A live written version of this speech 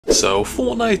So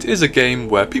Fortnite is a game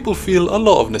where people feel a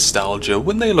lot of nostalgia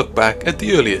when they look back at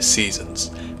the earlier seasons,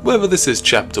 whether this is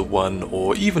Chapter 1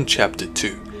 or even Chapter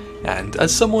 2. And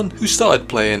as someone who started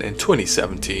playing in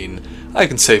 2017, I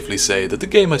can safely say that the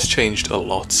game has changed a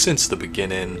lot since the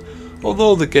beginning.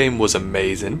 Although the game was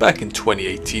amazing back in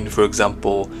 2018 for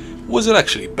example, was it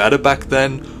actually better back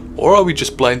then, or are we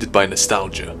just blinded by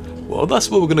nostalgia? Well, that's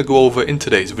what we're going to go over in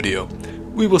today's video.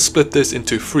 We will split this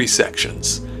into 3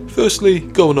 sections. Firstly,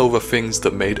 going over things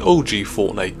that made OG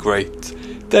Fortnite great,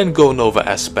 then going over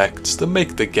aspects that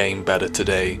make the game better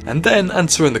today, and then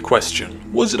answering the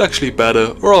question, was it actually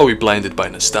better or are we blinded by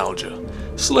nostalgia?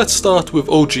 So let's start with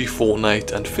OG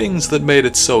Fortnite and things that made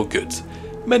it so good.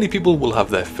 Many people will have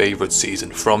their favourite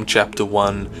season from Chapter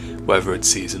 1, whether it's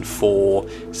Season 4,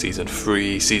 Season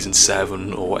 3, Season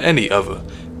 7 or any other.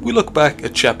 We look back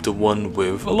at Chapter 1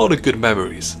 with a lot of good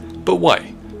memories. But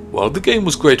why? Well, the game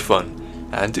was great fun,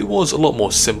 and it was a lot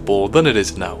more simple than it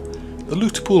is now. The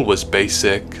loot pool was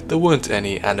basic, there weren't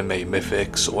any anime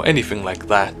mythics or anything like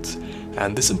that,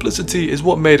 and the simplicity is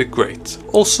what made it great.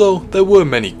 Also, there were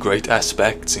many great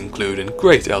aspects including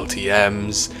great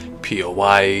LTMs,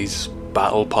 POIs,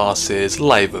 battle passes,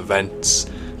 live events,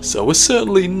 so we're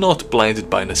certainly not blinded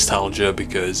by nostalgia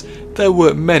because there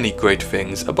were many great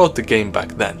things about the game back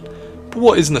then. But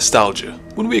what is nostalgia?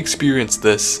 When we experience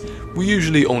this, we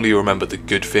usually only remember the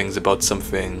good things about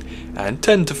something and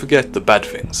tend to forget the bad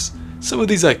things. Some of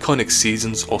these iconic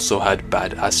seasons also had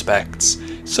bad aspects,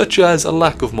 such as a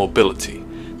lack of mobility.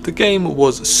 The game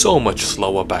was so much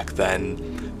slower back then.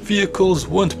 Vehicles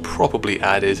weren't properly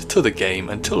added to the game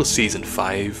until Season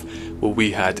 5, where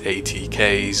we had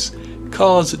ATKs.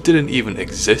 Cars didn't even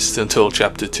exist until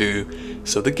Chapter 2,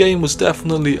 so the game was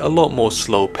definitely a lot more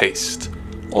slow paced.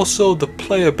 Also, the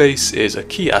player base is a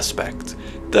key aspect.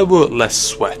 There were less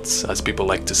sweats, as people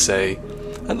like to say.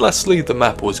 And lastly, the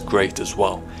map was great as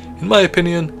well. In my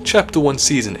opinion, Chapter 1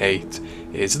 Season 8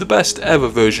 is the best ever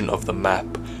version of the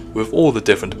map, with all the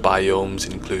different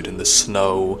biomes including the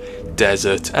snow,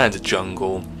 desert and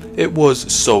jungle. It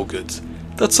was so good.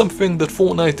 That's something that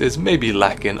Fortnite is maybe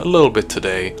lacking a little bit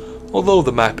today, although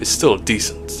the map is still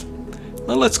decent.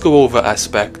 Now let's go over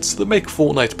aspects that make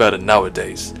Fortnite better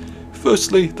nowadays.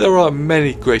 Firstly, there are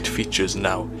many great features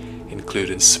now,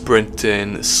 including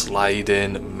sprinting,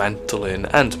 sliding, mantling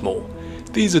and more.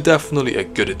 These are definitely a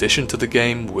good addition to the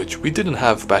game, which we didn't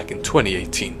have back in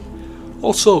 2018.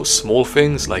 Also, small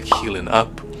things like healing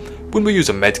up. When we use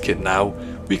a medkit now,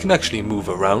 we can actually move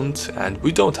around and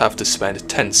we don't have to spend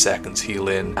 10 seconds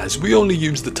healing, as we only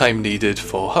use the time needed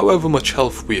for however much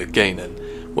health we are gaining.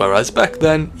 Whereas back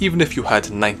then, even if you had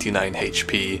 99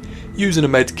 HP, using a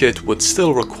medkit would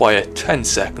still require 10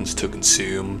 seconds to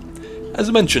consume. As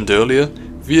I mentioned earlier,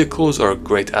 vehicles are a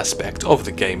great aspect of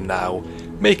the game now,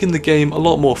 making the game a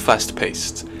lot more fast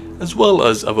paced, as well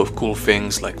as other cool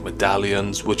things like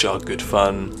medallions, which are good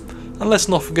fun. And let's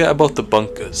not forget about the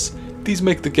bunkers. These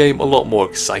make the game a lot more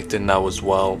exciting now as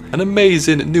well, an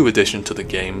amazing new addition to the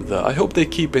game that I hope they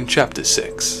keep in Chapter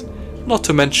 6. Not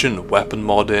to mention weapon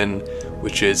modding,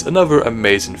 which is another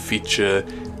amazing feature.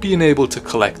 Being able to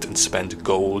collect and spend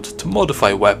gold to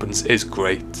modify weapons is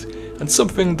great, and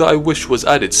something that I wish was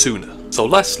added sooner. So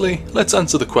lastly, let's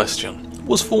answer the question,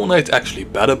 was Fortnite actually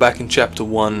better back in Chapter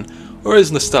 1, or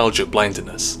is nostalgia blinding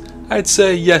us? I'd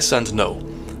say yes and no.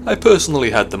 I personally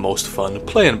had the most fun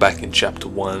playing back in Chapter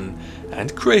 1,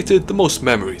 and created the most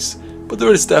memories, but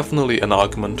there is definitely an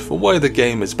argument for why the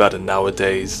game is better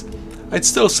nowadays. I'd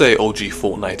still say OG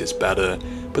Fortnite is better,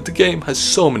 but the game has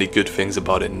so many good things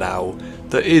about it now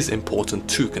that is important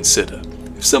to consider.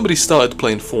 If somebody started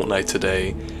playing Fortnite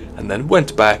today and then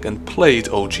went back and played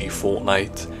OG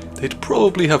Fortnite, they'd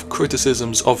probably have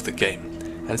criticisms of the game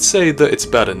and say that it's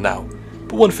better now.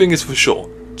 But one thing is for sure,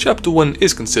 Chapter 1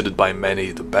 is considered by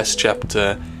many the best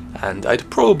chapter, and I'd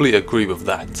probably agree with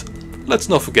that. Let's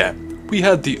not forget, we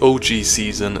had the OG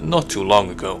season not too long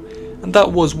ago, and that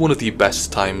was one of the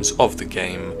best times of the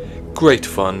game. Great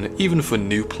fun, even for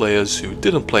new players who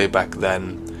didn't play back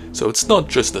then, so it's not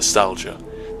just nostalgia.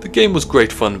 The game was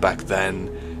great fun back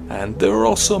then, and there are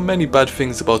also many bad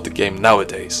things about the game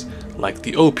nowadays, like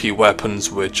the OP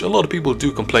weapons, which a lot of people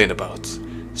do complain about.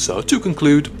 So to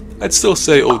conclude, I'd still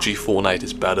say OG Fortnite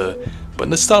is better, but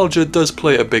nostalgia does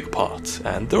play a big part,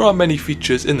 and there are many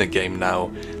features in the game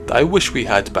now that I wish we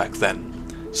had back then.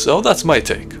 So that's my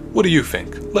take. What do you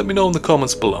think? Let me know in the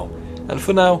comments below. And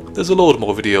for now, there's a load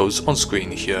more videos on screen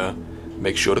here.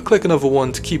 Make sure to click another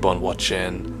one to keep on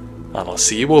watching, and I'll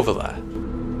see you over there.